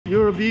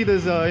Your beat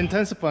is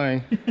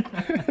intensifying.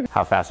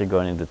 How fast you're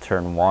going into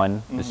turn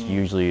one is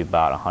usually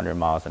about 100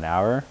 miles an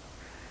hour.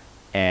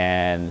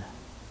 And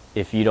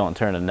if you don't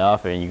turn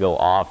enough and you go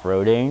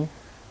off-roading,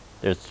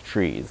 there's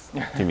trees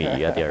to meet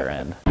you at the other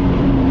end.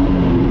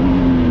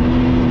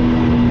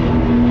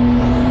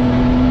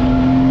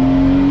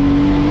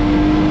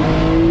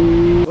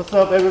 What's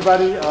up,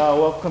 everybody?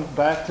 Welcome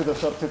back to the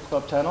Selective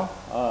Club channel.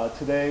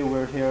 Today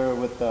we're here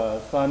with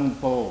Sun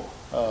Bo.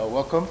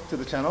 Welcome to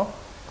the channel.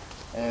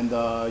 And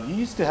you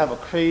used to have a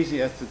crazy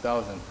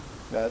S2000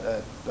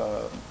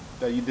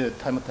 that you did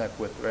time attack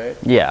with, right?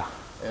 Yeah.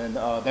 And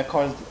that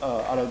car's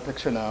out of the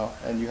picture now,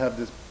 and you have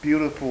this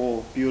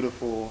beautiful,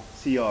 beautiful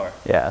CR,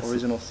 Yes.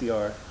 original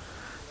CR.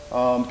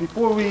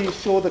 Before we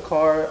show the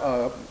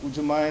car, would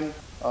you mind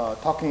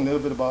talking a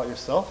little bit about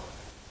yourself?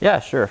 Yeah,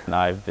 sure.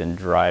 I've been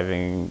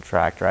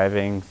track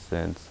driving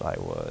since I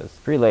was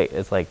pretty late.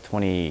 It's like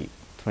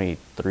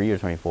 23 or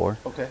 24.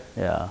 Okay.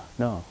 Yeah.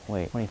 No,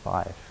 wait,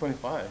 25.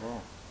 25,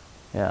 wow.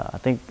 Yeah, I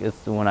think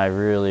it's when I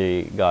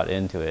really got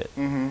into it.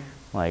 Mm-hmm.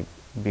 Like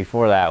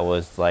before that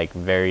was like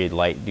very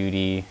light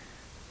duty,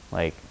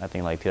 like I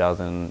think like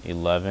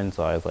 2011,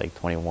 so I was like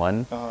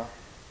 21. Uh-huh.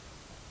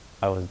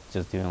 I was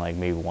just doing like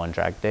maybe one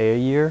track day a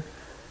year,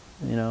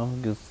 you know,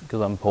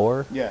 because I'm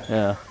poor. Yeah.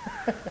 Yeah.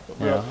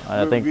 Yeah.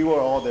 I think we were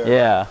all there.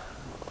 Yeah.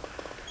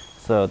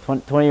 So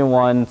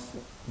 21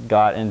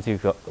 got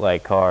into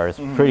like cars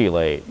pretty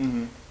late.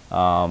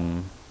 Mm-hmm.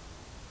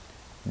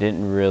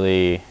 Didn't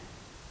really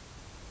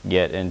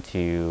get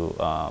into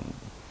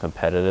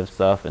competitive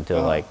stuff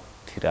until like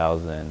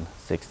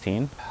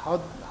 2016. How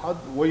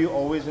were you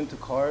always into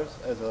cars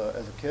as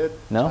a kid?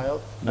 No,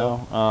 child?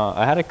 no.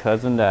 I had a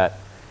cousin that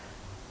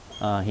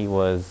he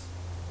was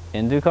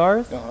into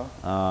cars.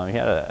 Uh-huh. He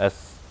had a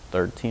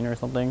S13 or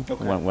something.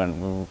 Okay.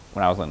 when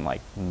I was in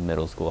like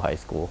middle school, high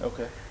school.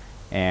 Okay.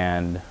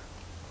 And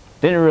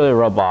didn't really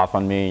rub off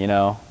on me, you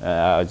know.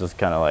 I was just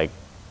kind of like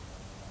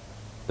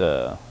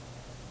the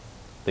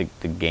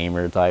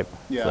gamer type.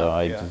 Yeah, so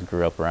I yeah. just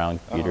grew up around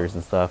computers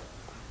and stuff.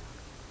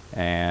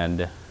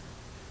 And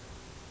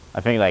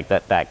I think like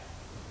that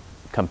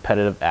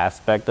competitive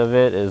aspect of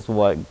it is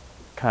what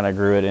kind of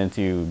grew it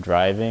into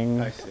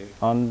driving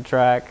on the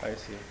track. I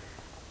see.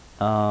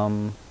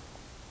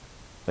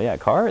 But yeah,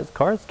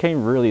 cars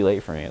came really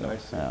late for me. I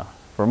see. Yeah.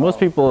 For most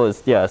people,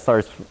 it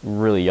starts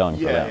really young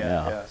for them.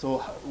 Yeah. So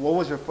what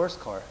was your first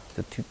car?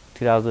 The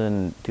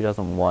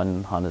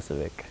 2001 Honda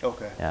Civic.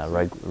 Okay. Yeah,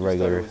 so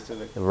regular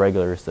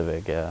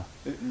Civic. Yeah.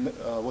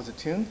 Was it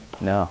tuned?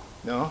 No.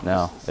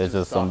 No. It's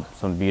just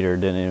some beater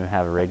didn't even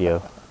have a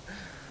radio.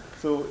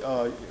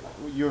 So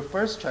your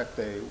first track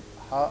day,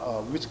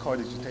 which car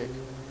did you take?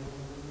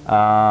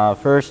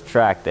 First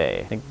track day,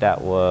 I think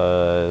that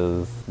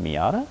was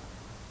Miata.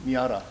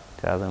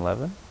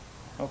 2011.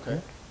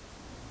 Okay.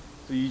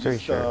 So you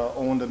just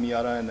owned a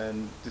Miata and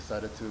then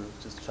decided to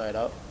just try it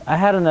out? I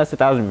had an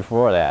S2000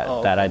 before that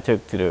that I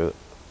took to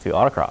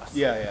autocross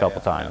a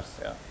couple times.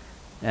 Yeah.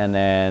 And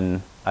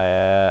then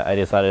I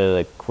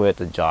decided to quit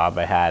the job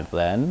I had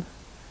then.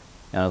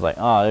 And I was like,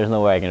 oh, there's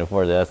no way I can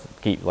afford this,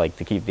 to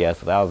keep the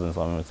S2000,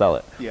 so I'm gonna sell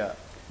it. Yeah.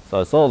 So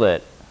I sold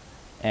it,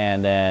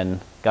 and then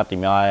got the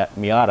Miata,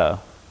 and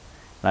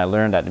I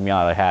learned that the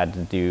Miata had to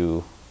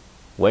do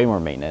way more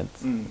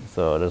maintenance.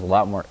 So there's a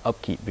lot more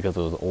upkeep because it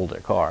was an older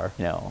car.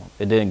 You know,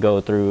 it didn't go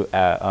through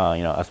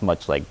as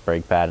much like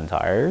brake pad and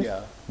tires.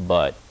 Yeah.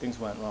 But things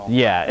went wrong.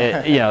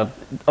 Yeah,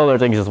 other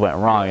things just went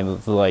wrong, and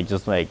it's like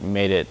just like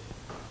made it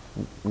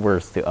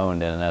worse to own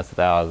than an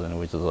S2000,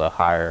 which is a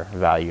higher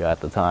value at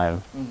the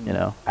time. You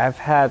know, I've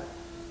had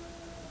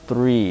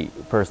 3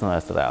 personal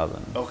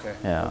S2000s. Okay.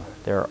 Yeah, okay.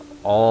 they're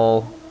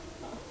all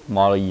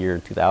model year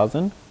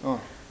 2000,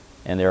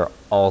 and they're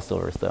all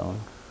Silverstone.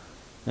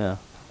 Yeah.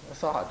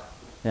 That's odd.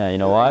 Yeah, you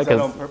know why? Is that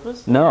on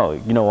purpose? No,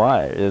 you know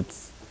why?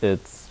 It's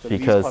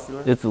because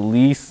it's the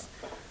least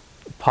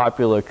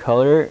popular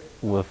color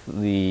with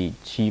the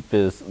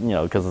cheapest, you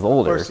know, because it's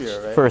older. First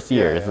year, right? First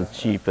year, it's the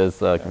cheapest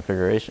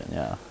configuration.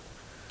 Yeah.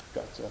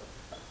 Gotcha.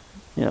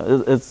 You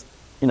know, it's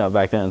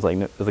back then it's like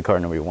it's a car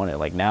nobody wanted.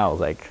 Like now,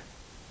 it's like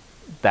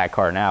that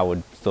car now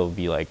would still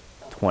be like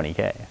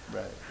 20K.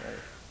 Right.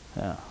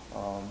 Yeah.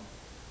 So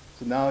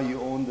now you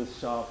own this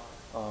shop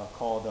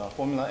called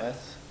Formula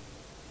S,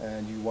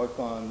 and you work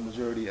on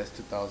majority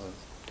S2000s.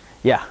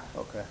 Yeah.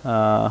 Okay.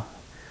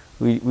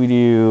 We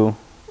do,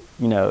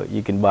 you know,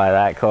 you can buy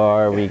that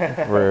car.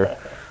 We're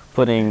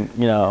putting,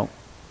 you know,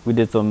 we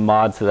did some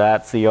mods to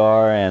that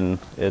CR, and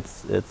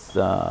it's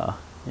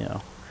you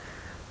know,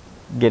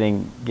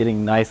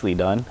 getting nicely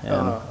done,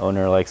 and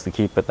owner likes to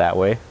keep it that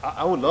way.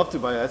 I would love to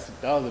buy an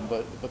S2000,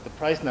 but the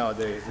price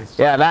nowadays is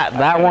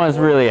that one's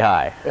really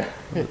high.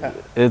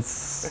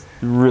 It's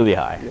really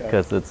high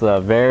because it's a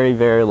very,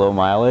 very low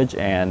mileage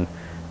and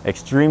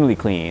extremely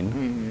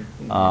clean.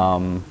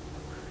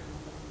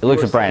 It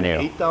looks brand new.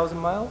 8,000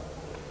 miles?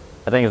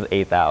 I think it's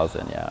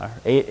 8,000. Yeah,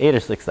 8 or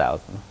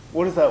 6,000.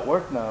 What does that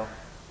worth now?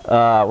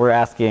 We're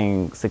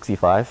asking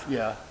 65.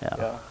 Yeah.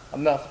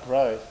 I'm not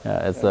surprised.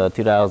 Yeah, it's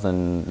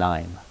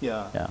 2009.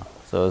 Yeah.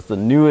 So it's the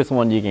newest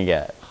one you can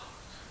get.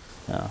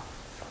 Yeah.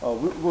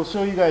 We'll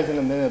show you guys in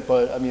a minute,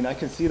 but I mean, I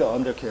can see the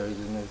undercarriage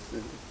and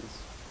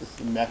it's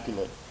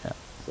immaculate. Yeah.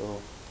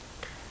 So,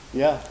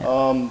 yeah.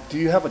 Do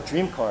you have a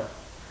dream car?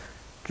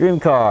 Dream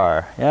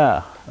car,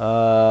 yeah.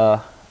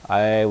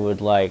 I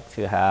would like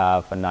to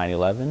have a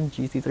 911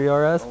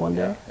 GT3 RS one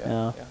day.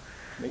 Yeah.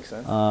 Makes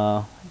sense.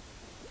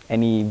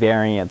 Any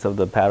variants of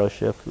the paddle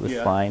shift was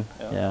fine.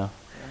 Yeah. Yeah.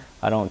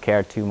 I don't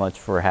care too much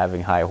for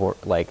having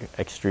like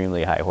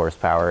extremely high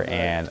horsepower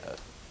and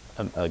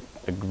a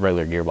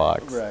regular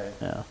gearbox. Right.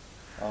 Yeah.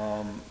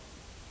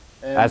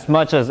 And as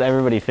much as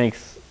everybody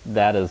thinks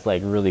that is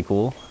like really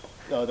cool.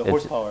 The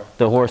horsepower.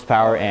 The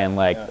horsepower and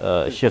like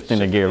shifting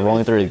the gear,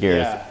 rolling through the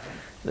gears. Yeah.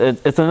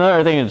 It's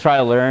another thing to try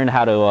to learn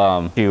how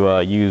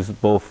to use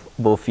both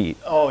feet.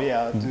 Oh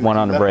yeah. One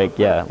on the brake,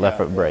 left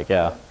foot brake,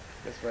 yeah.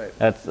 That's right.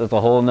 That's a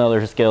whole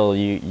nother skill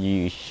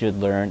you should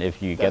learn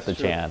if you get the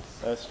chance.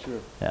 That's true.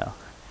 Yeah.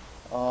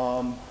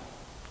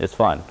 It's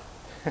fun.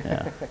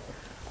 Yeah.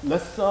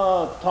 Let's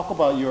talk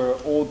about your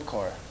old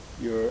car,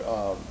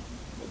 the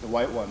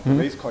white one, the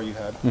race car you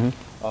had.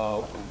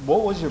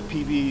 What was your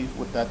PB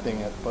with that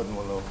thing at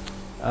Buttonwillow?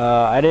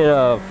 I did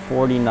a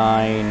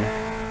 49.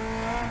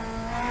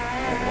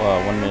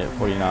 1 minute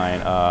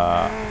 49.1, I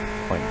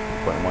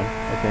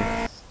think.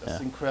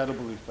 That's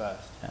incredibly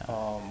fast. Yeah.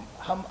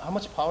 How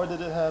much power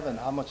did it have, and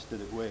how much did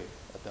it weigh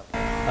at that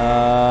point?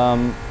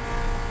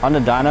 On the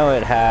dyno,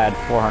 it had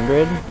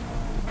 400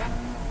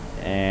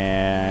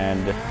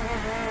 and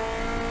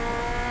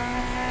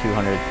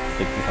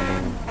 260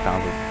 something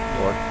pounds of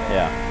torque.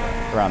 Yeah,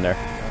 around there.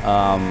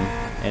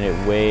 And it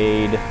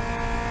weighed,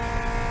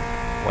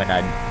 when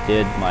I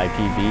did my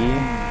PB,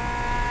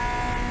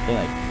 I think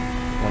like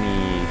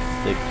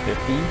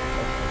 2650.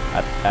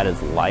 At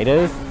its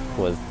lightest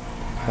was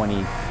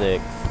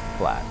 26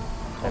 flat,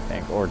 I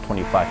think, or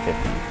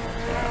 2550.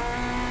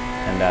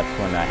 Yeah. And that's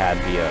when I had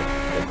the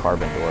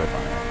carbon doors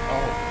on it.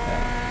 Oh.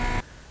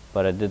 Yeah.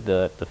 But I did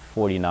the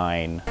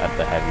 49 at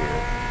the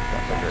heavier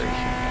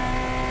configuration.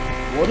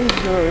 What is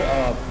your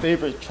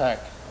favorite track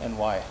and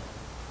why?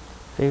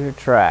 Favorite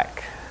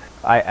track?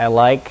 I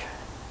like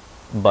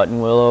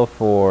Buttonwillow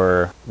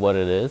for what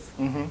it is.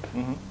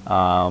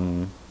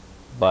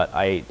 But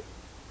I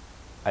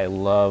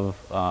love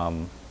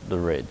the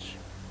Ridge.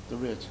 The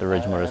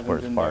Ridge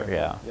Motorsports part,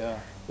 yeah.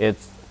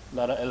 It's a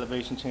lot of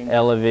elevation changes.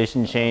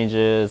 Elevation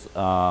changes.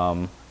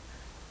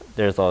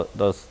 There's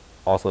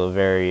also a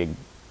very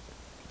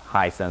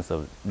high sense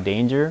of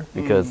danger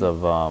because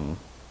of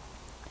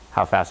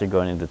how fast you're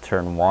going into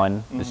turn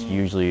 1. It's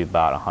usually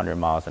about 100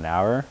 miles an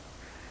hour.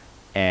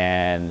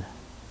 And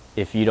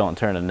if you don't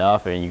turn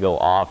enough and you go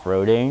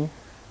off-roading,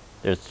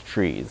 there's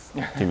trees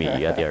to meet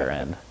you at the other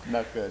end.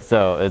 Not good.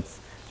 So it's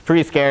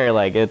pretty scary.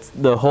 Like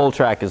the whole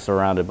track is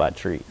surrounded by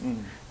trees.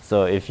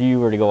 So if you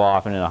were to go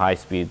off in a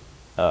high-speed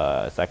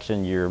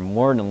section, you're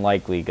more than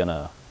likely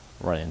gonna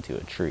run into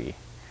a tree.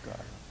 Got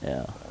it.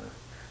 Yeah.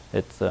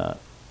 It's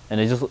and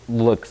it just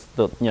looks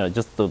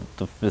just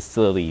the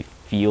facility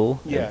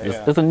feel.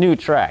 It's a new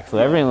track, so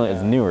everything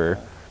is newer.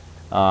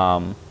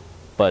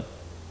 But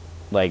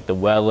like the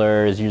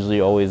weather is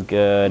usually always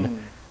good.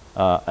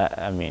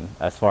 I mean,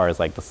 as far as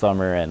like the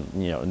summer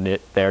and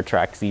their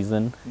track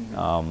season,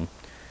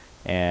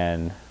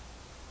 and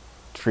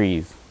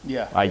trees.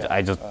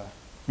 I just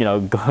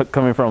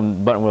coming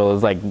from Buttonwillow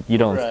is like you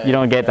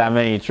don't get that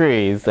many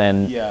trees,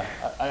 and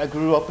I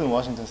grew up in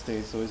Washington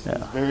State, so it's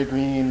very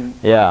green.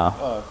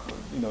 The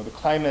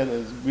climate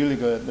is really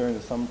good during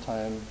the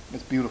summertime.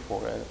 It's beautiful,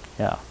 right?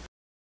 Yeah.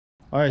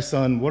 All right,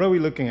 son, what are we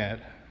looking at?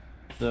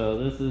 So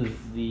this is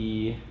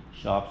the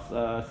shop's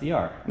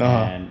CR,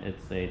 and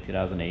it's a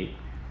 2008.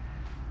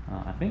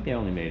 I think they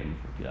only made them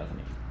for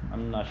 2008.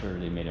 I'm not sure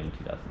they made them in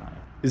 2009.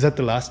 Is that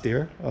the last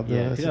year of the?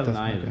 Yeah,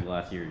 2009 is the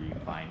last year you can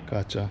find.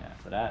 Gotcha. Yeah,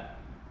 so that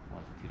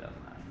was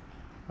 2009.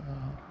 I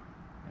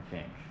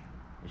think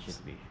it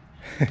should be.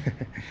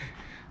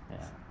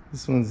 Yeah.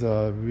 This one's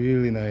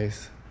really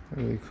nice,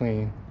 really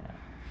clean.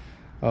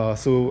 Yeah.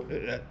 So,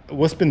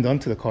 what's been done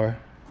to the car?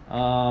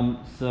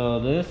 So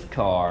this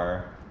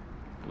car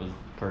was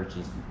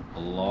purchased a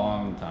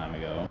long time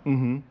ago,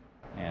 and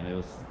it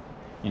was,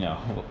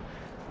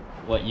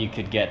 what you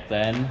could get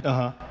then.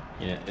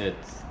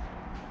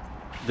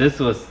 This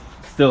was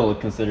still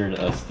considered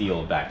a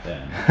steal back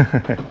then.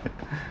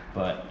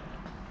 But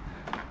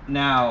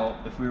now,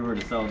 if we were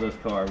to sell this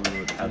car, we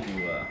would have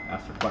to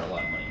ask for quite a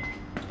lot of money.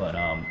 But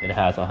it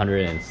has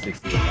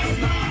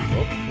 160,000.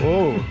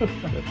 Whoa!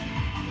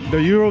 The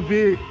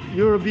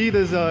Eurobeat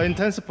is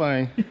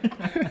intensifying.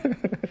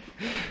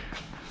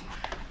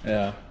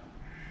 Yeah.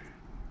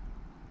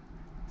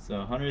 So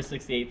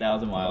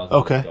 168,000 miles.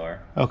 Okay. On the car.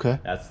 Okay.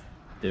 That's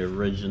the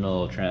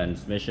original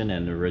transmission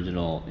and the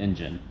original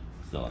engine.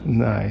 So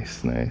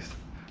nice.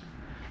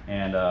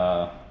 And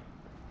I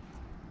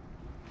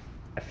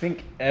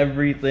think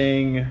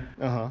everything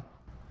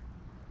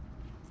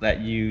that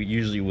you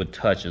usually would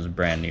touch is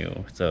brand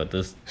new. So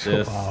this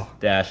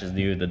dash is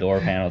new. The door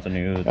panels are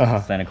new.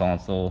 The center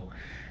console.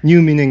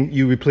 New meaning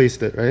you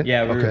replaced it, right?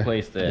 Yeah, we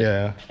replaced it.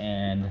 Yeah.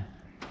 And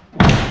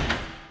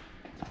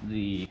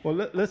the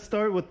Well, let's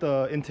start with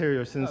the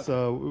interior since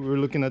we're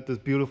looking at this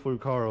beautiful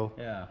Recaro.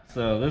 yeah.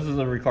 So this is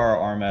a Recaro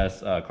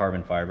RMS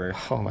carbon fiber.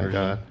 Oh my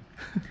god.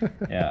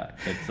 Yeah,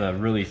 it's a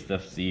really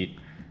stiff seat.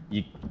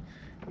 You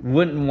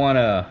wouldn't want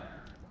to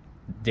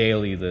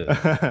daily this.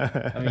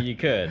 I mean, you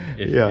could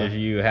if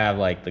you have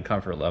like the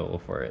comfort level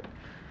for it.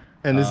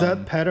 And is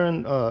that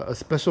pattern a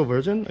special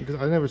version? Because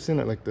I've never seen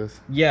it like this.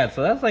 Yeah,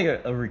 so that's like a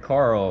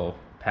Recaro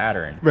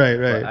pattern. Right.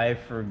 But I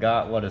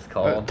forgot what it's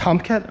called.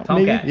 Tomcat?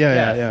 Tomcat. Maybe?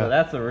 Yeah. So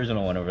that's the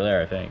original one over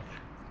there, I think.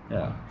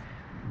 Yeah.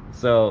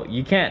 So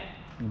you can't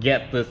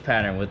get this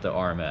pattern with the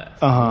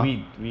RMS.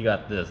 We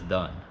got this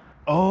done.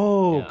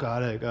 Oh, yeah.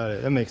 Got it.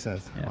 That makes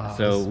sense. Yeah. Wow,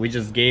 so we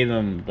just gave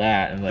them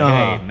that and like,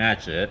 hey,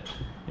 match it.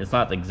 It's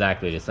not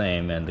exactly the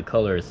same, and the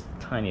color is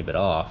a tiny bit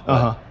off.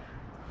 But,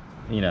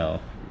 you know,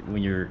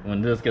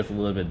 when this gets a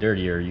little bit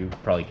dirtier, you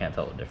probably can't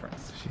tell the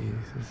difference. Jeez,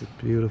 this is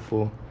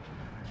beautiful.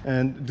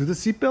 And do the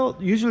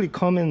seatbelt usually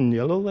come in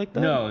yellow like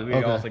that? No, we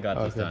also got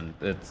this done.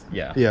 It's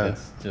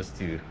it's just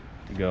to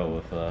go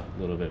with a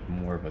little bit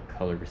more of a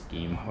color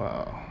scheme.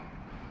 Wow,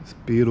 it's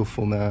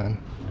beautiful,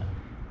 man.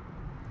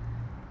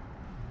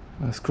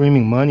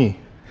 Screaming money.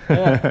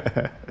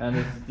 Yeah. And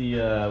this is the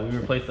we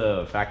replaced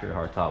the factory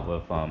hardtop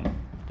with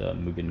the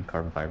Mugen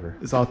carbon fiber.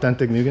 It's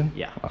authentic Mugen?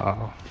 Yeah.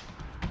 Wow.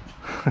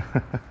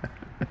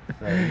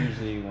 So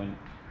usually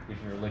if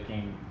you're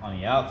looking on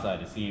the outside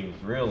to see if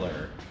it's real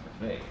or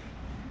fake.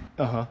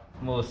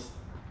 Most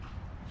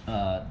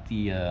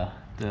the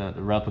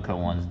replica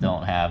ones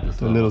don't have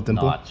this little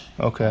dimple notch.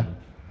 Okay. On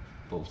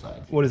both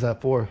sides. What is that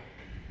for?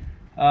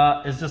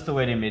 It's just the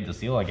way they made the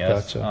seal, I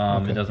guess.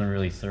 Gotcha. It doesn't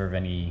really serve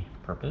any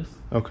purpose.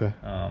 Okay.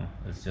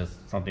 It's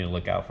just something to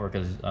look out for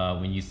because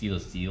when you see the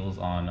seals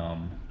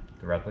on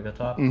the replica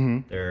top,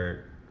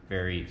 they're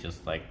very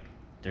just like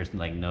there's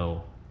like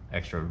no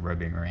extra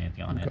ribbing or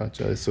anything on it.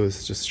 Gotcha. So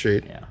it's just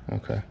straight. Yeah.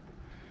 Okay.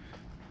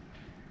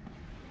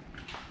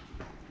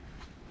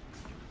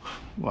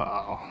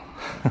 Wow.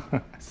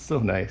 So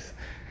nice.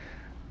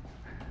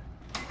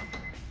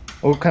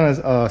 What kind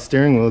of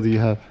steering wheel do you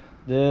have?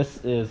 This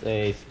is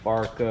a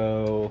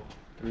Sparco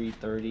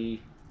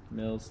 330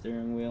 mil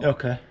steering wheel.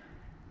 Okay.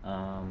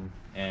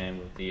 And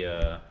with the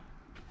I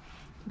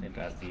think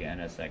that's the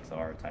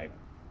NSXR type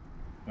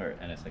or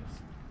NSX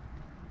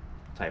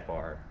type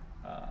R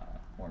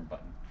horn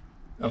button.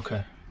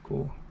 Okay.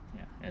 Cool.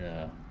 Yeah,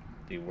 and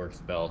the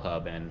Workspell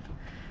hub and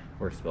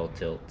Workspell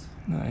tilt.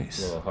 Nice.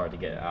 It's a little hard to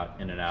get out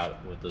in and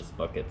out with this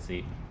bucket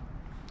seat.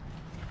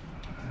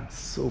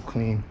 So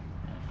clean.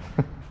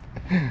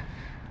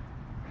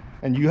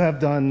 And you have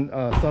done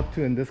sub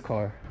 2 in this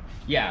car.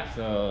 Yeah,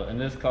 so in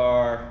this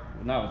car,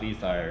 not with these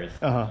tires,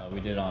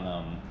 we did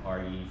on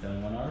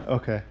RE71R.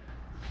 Okay.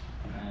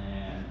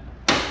 And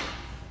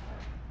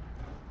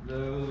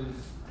those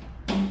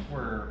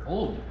were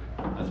old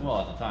as well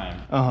at the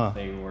time.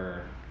 They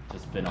were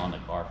just been on the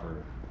car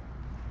for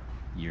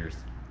years.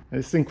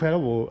 It's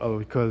incredible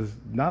because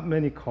not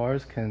many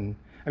cars can.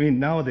 I mean,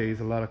 nowadays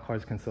a lot of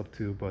cars can sub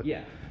 2, but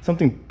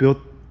something built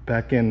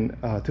back in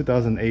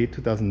 2008,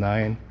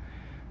 2009,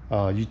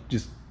 you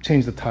just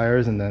change the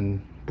tires and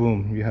then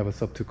boom, you have a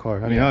sub 2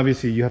 car. I mean,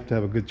 obviously you have to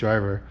have a good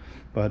driver,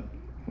 but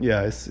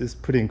yeah, it's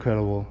pretty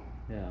incredible.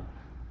 Yeah,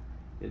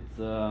 it's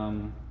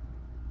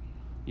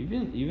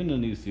even the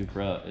new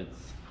Supra,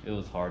 it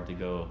was hard to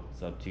go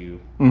sub 2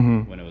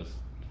 when it was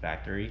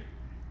factory.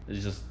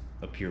 It's just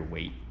a pure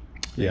weight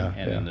thing.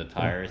 And then the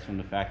tires from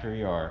the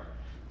factory are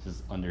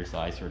just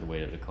undersized for the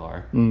weight of the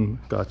car.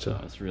 Gotcha.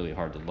 So it's really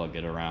hard to lug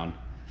it around.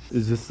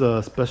 Is this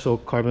a special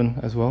carbon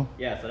as well?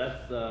 Yeah, so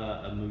that's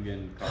a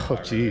Mugen carbon Oh,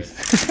 fiber. jeez.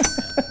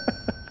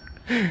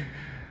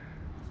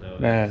 So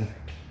man,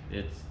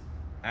 it's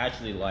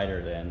actually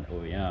lighter than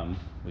OEM,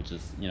 which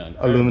is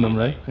aluminum,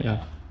 right? Light.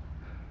 Yeah.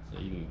 So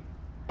you can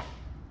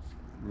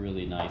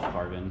really nice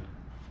carbon.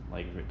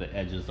 Like the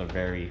edges are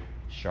very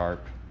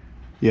sharp.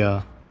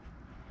 Yeah.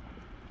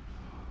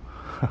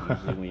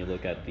 Usually when you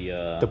look at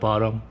the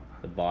bottom,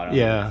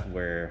 is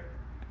where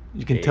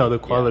you can tell the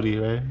quality,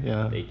 right?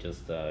 Yeah. They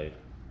just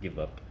give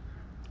up.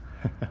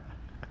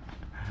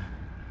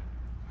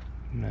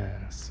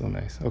 Man, so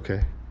nice.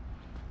 Okay.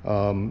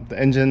 The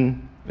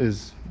engine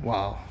is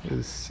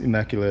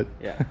immaculate.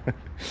 Yeah.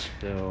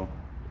 So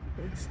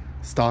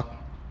stock,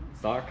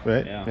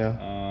 right? Yeah.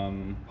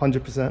 100%.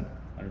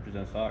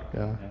 100% stock.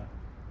 Yeah.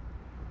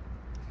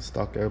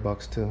 Stock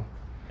airbox too.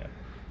 Yeah.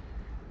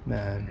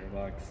 Man.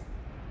 Airbox.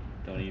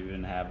 Don't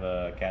even have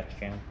a catch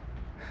can.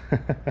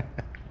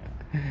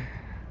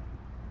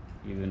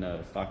 Even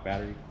a stock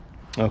battery.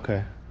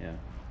 Okay. Yeah.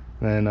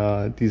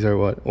 And these are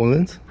what,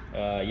 Olin's?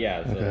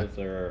 Yeah, so those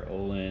are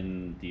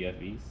Olin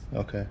DFEs.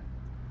 Okay.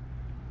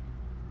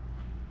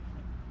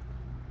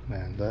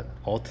 Man, that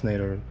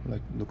alternator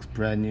looks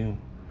brand new.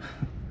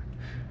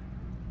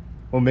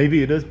 Or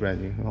maybe it is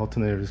brand new.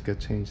 Alternators get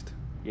changed.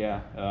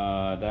 Yeah,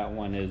 that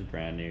one is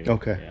brand new.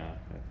 Okay. Yeah,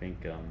 I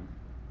think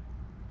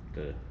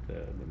the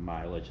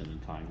mileage and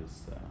the time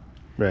just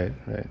right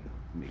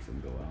makes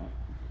them go out.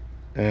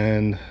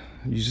 And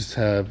you just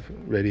have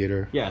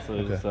radiator. Yeah, so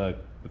it's a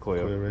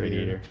coil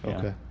radiator. Yeah.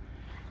 Okay.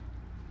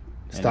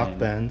 Stock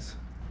bands.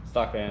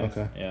 Stock bands.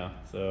 Okay. Yeah.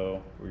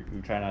 So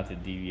we try not to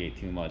deviate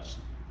too much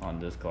on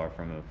this car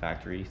from a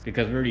factory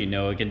because we already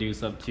know it can do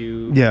sub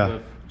 2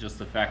 with just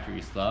the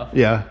factory stuff.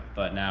 Yeah.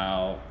 But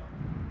now,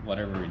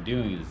 whatever we're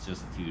doing is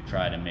just to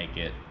try to make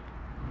it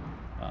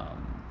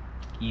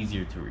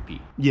easier to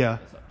repeat. Yeah.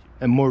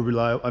 And more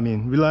reliable. I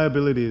mean,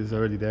 reliability is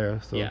already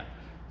there, so yeah.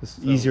 It's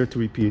easier to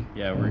repeat.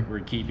 Yeah, we're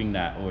keeping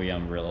that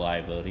OEM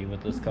reliability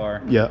with this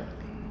car. Yeah.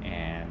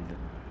 And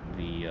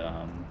the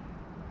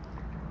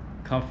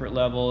comfort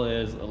level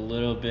is a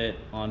little bit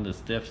on the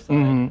stiff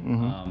side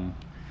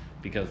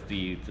because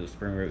the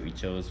spring rate we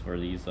chose for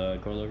these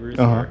coilovers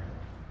are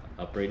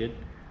uprated.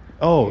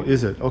 Oh,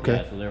 is it? Okay.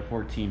 Yeah, so they're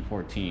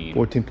 1414.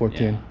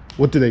 1414. Yeah.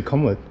 What do they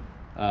come with?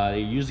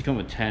 They usually come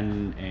with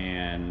 10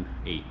 and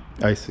 8.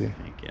 I see. I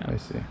think, yeah. I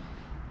see.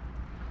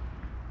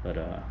 But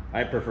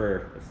I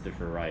prefer a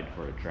stiffer ride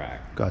for a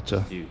track. Gotcha.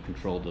 Just to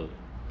control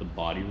the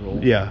body roll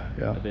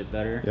a bit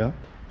better. Yeah.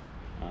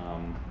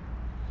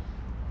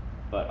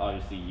 But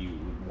obviously you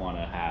would want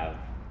to have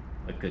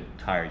a good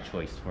tire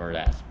choice for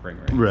that spring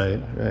rate. Right,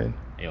 so right.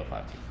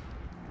 A052.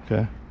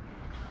 Okay.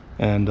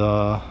 And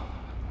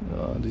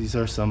these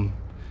are some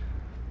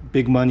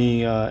big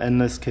money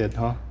endless kit,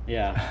 huh?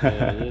 Yeah. So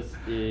this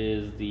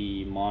is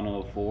the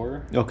Mono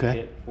 4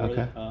 kit for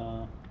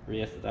the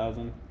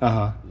S2000. It's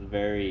a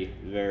very,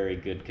 very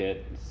good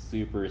kit.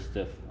 Super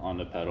stiff on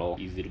the pedal,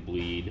 easy to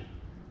bleed.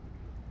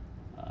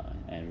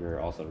 And we're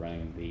also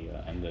running the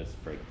endless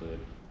brake fluid.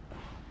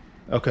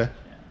 Okay.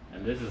 Yeah.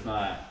 And this is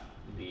not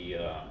the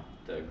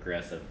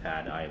aggressive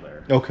pad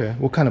either. Okay.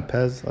 What kind of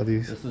pads are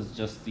these? This is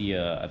just the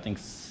I think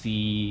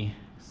I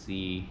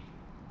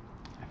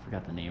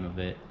forgot the name of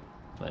it,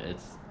 but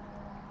it's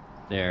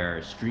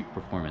their street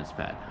performance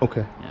pad.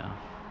 Okay. Yeah.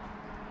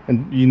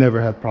 And you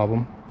never had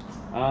problem?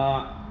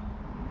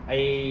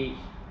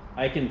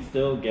 I can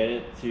still get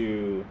it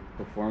to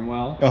perform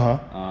well.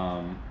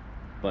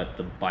 But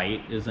the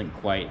bite isn't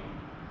quite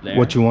there.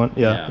 What you want?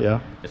 Yeah.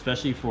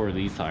 Especially for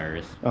these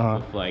tires.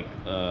 With like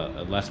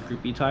a less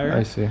grippy tire.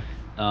 I see.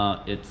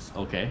 It's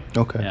okay.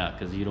 Okay. Yeah,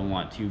 because you don't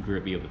want too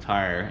grippy of a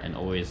tire and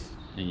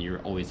you're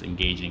always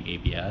engaging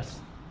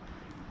ABS.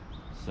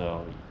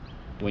 So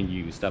when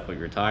you step up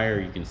your tire,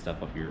 you can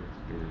step up your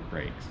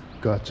brakes.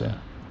 Gotcha.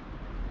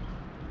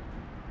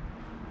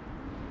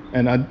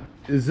 Yeah. And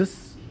is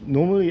this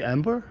normally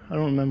amber? I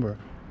don't remember.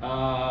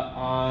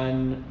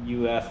 On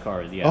US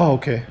cars, yeah. Oh,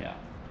 okay. Yeah.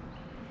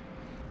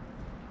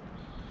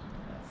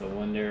 So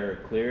when they're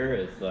clear,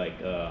 it's like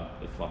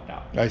it's locked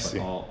out. I see.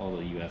 All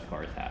the US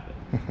cars have it.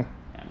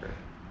 Amber.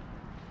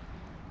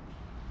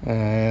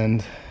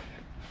 And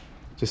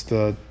just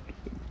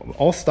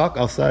all stock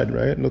outside,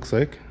 right? It looks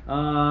like.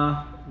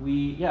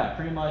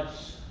 Pretty much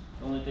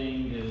the only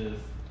thing is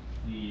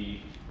the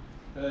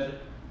hood,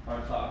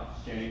 hardtop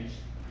exchange,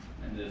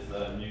 and this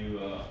new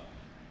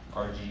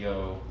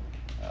RGO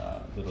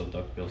little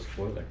duckbill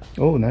spoiler.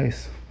 Oh,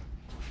 nice.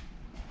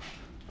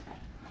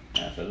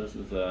 Yeah, so this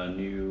is a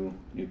new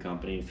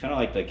company. It's kind of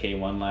like the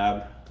K1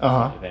 Lab.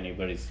 If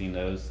anybody's seen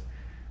those,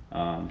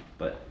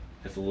 but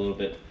it's a little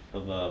bit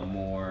of a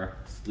more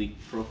sleek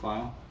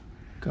profile.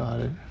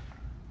 Got it.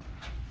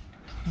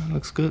 That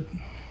looks good.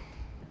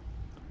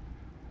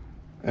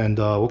 And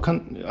what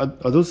kind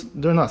are those?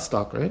 They're not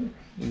stock, right?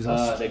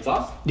 Exhaust? The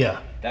exhaust? Yeah.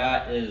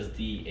 That is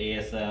the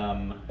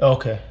ASM.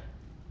 Okay.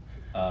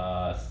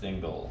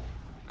 Single.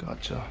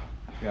 Gotcha.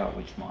 I forgot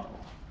which model.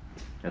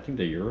 I think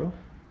the Euro.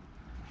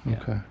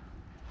 Okay.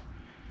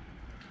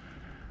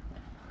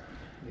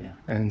 Yeah.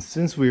 And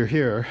since we're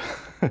here,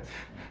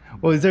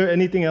 well, is there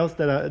anything else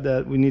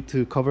that we need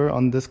to cover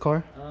on this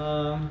car?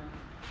 I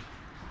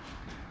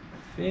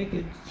think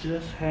it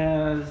just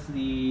has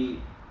the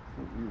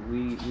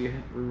we're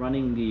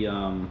running the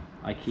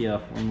IKEA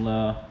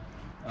Formula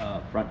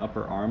front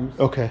upper arms.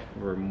 Okay.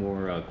 For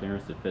more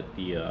clearance to fit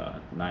the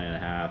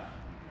 9.5.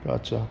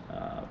 Gotcha.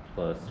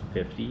 Plus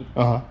 50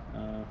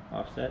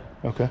 offset.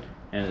 Okay.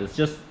 And it's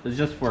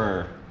just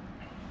for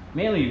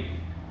mainly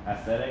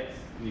aesthetics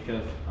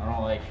because I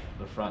don't like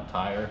the front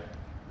tire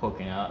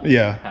poking out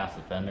past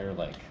the fender,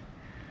 like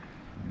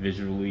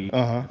visually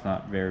it's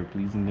not very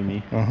pleasing to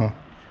me.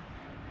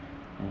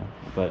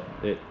 But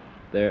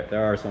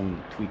there are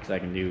some tweaks I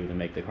can do to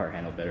make the car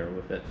handle better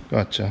with it.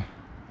 Gotcha.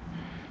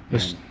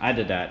 I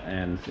did that,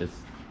 and it's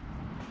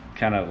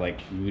kind of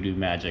like voodoo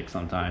magic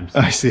sometimes.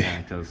 I see.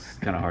 Because it's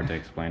kind of hard to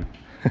explain.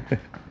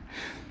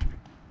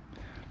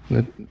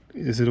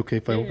 Is it okay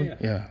if I open?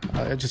 Yeah.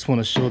 I just want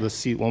to show the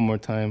seat one more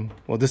time.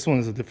 Well, this one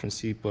is a different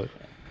seat, but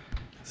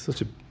it's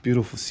such a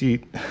beautiful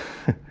seat.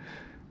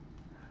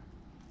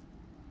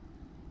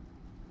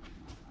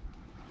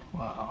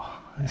 Wow,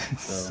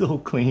 it's so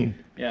clean.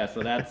 Yeah,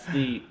 so that's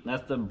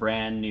the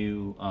brand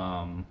new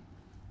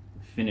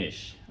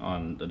finish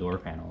on the door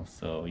panels.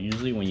 So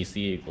usually when you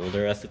see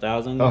older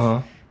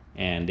S2000s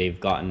and they've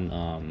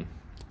gotten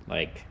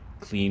like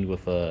cleaned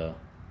with a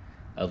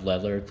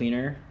leather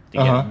cleaner, they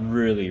get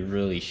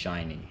really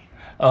shiny.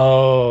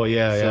 Oh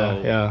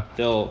yeah.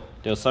 They'll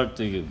start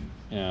to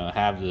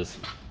have this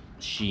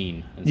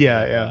sheen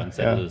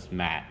instead of this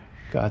matte.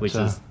 Gotcha. which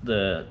is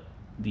the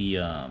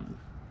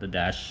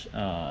dash,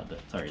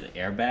 the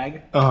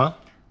airbag. Uh-huh.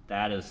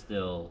 That is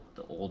still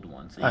the old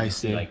one. So you I can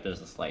see. see like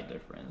there's a slight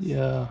difference.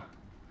 Yeah.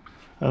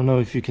 I don't know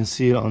if you can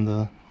see it on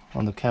the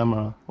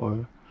camera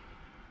or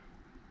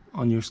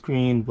on your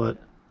screen, but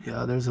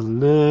yeah, there's a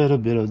little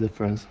bit of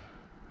difference.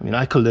 I mean,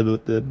 I could live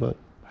with it, but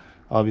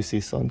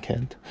obviously Son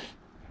can't.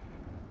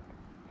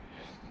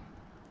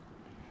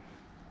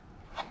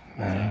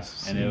 Yeah.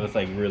 And it was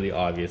like really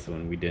obvious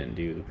when we didn't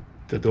do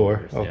The door.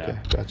 doors, Okay,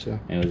 yeah. gotcha.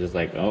 And it was just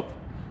like, oh,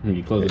 when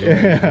you close the door,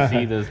 you can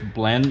see this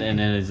blend, and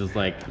then it's just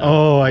like,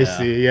 Oh, I yeah.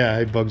 see. Yeah,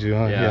 it bugged you,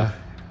 huh? Yeah.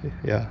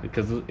 Yeah.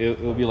 Because it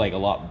will be like a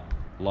lot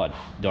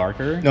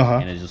darker,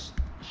 and it's just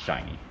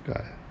shiny. Got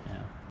it.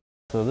 Yeah.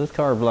 So this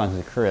car belongs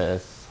to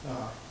Chris,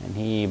 and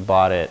he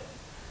bought it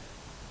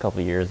a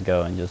couple years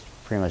ago and just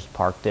pretty much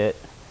parked it,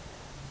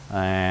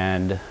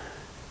 and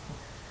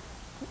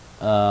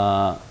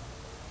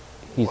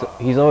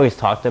he's always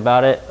talked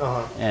about it,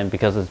 and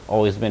because it's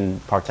always been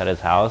parked at his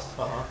house,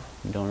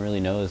 you don't really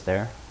know it's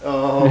there.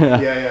 Oh,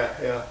 yeah.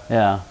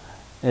 Yeah.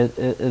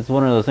 It's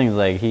one of those things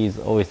like he's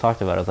always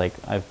talked about. It's like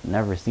I've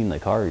never seen the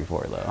car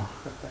before though.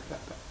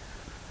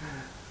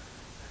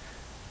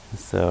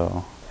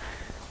 So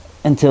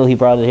until he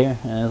brought it here,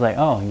 and it's like,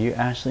 oh, you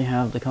actually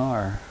have the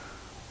car.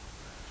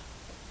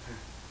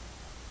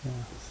 Yeah.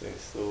 This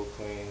thing's so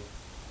clean.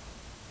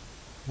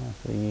 Yeah,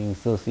 so you can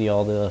still see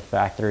all the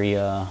factory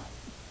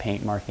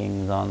paint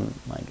markings on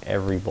like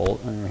every bolt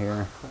under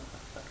here.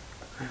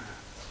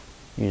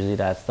 Usually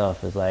that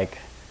stuff is like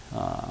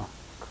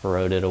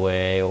corroded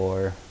away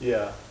or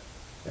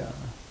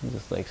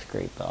just like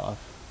scraped off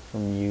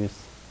from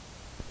use.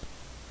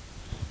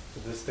 So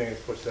this thing is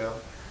for sale?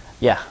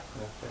 Yeah.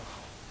 Okay.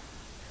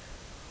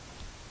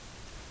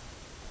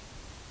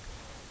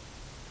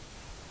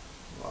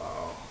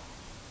 Wow.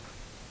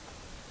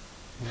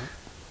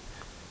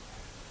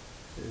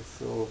 It's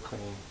so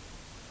clean.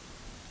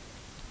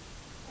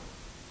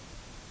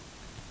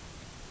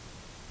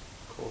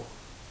 Cool.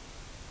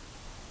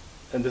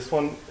 And this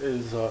one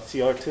is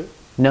CR2?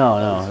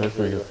 No, this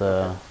is just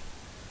an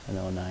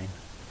 09,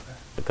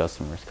 the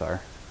customer's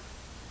car.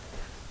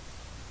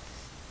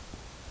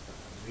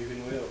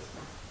 Leaving wheels.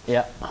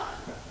 Yeah.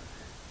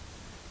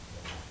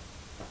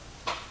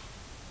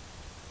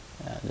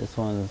 Yeah, this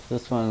one's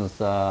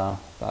got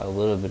a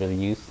little bit of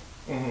use.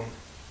 Mm-hmm.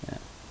 Yeah.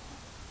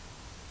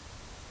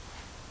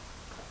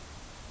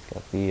 It's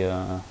got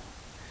the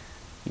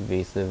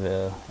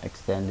evasive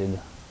extended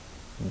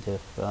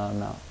diff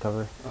mount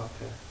cover.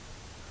 Okay.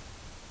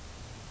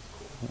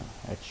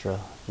 Extra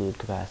fluid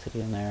capacity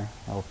in there,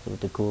 helps with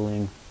the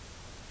cooling.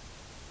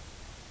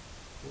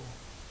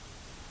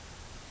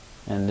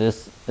 And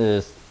this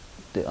is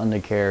the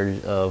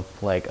undercarriage of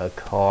like a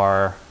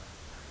car,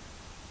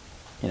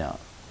 you know,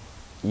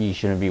 you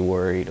shouldn't be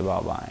worried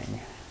about buying.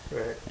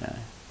 Right. Yeah.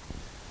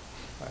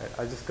 Alright,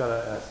 I just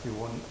gotta ask you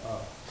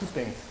two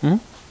things. Hmm?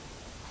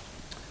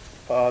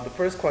 The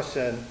first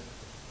question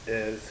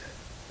is,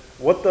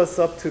 what does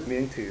subtube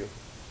mean to you?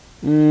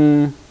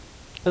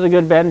 It's a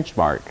good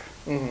benchmark.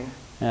 Mm-hmm.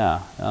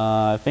 Yeah,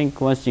 I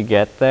think once you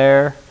get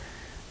there,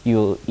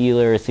 you'll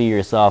either see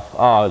yourself,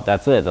 oh,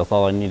 that's it, that's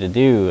all I need to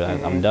do,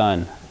 I'm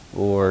done,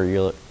 or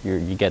you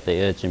get the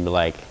itch and be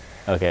like,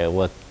 okay,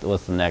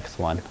 what's the next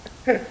one?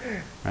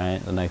 Right,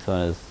 the next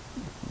one is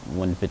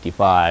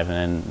 155,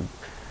 and then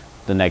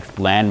the next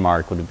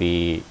landmark would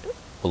be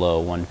below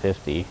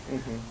 150.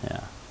 Mm-hmm.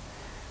 Yeah.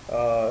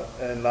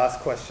 And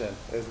last question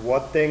is,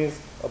 what things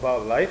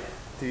about life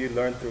do you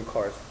learn through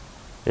cars?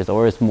 There's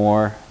always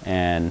more,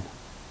 and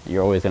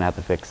you're always gonna have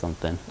to fix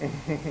something.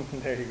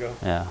 There you go.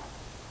 Yeah.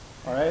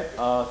 All right,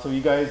 so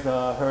you guys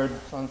heard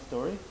Son's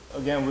story.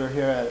 Again, we're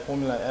here at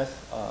Formula S,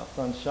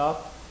 Son's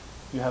shop.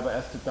 If you have an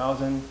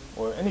S2000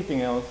 or anything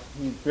else,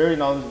 he's very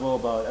knowledgeable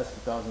about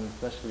S2000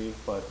 especially,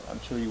 but I'm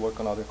sure you work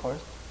on other cars.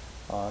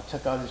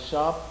 Check out his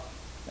shop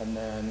and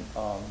then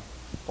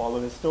follow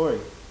his story,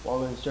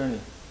 follow his journey.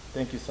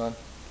 Thank you, Son.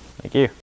 Thank you.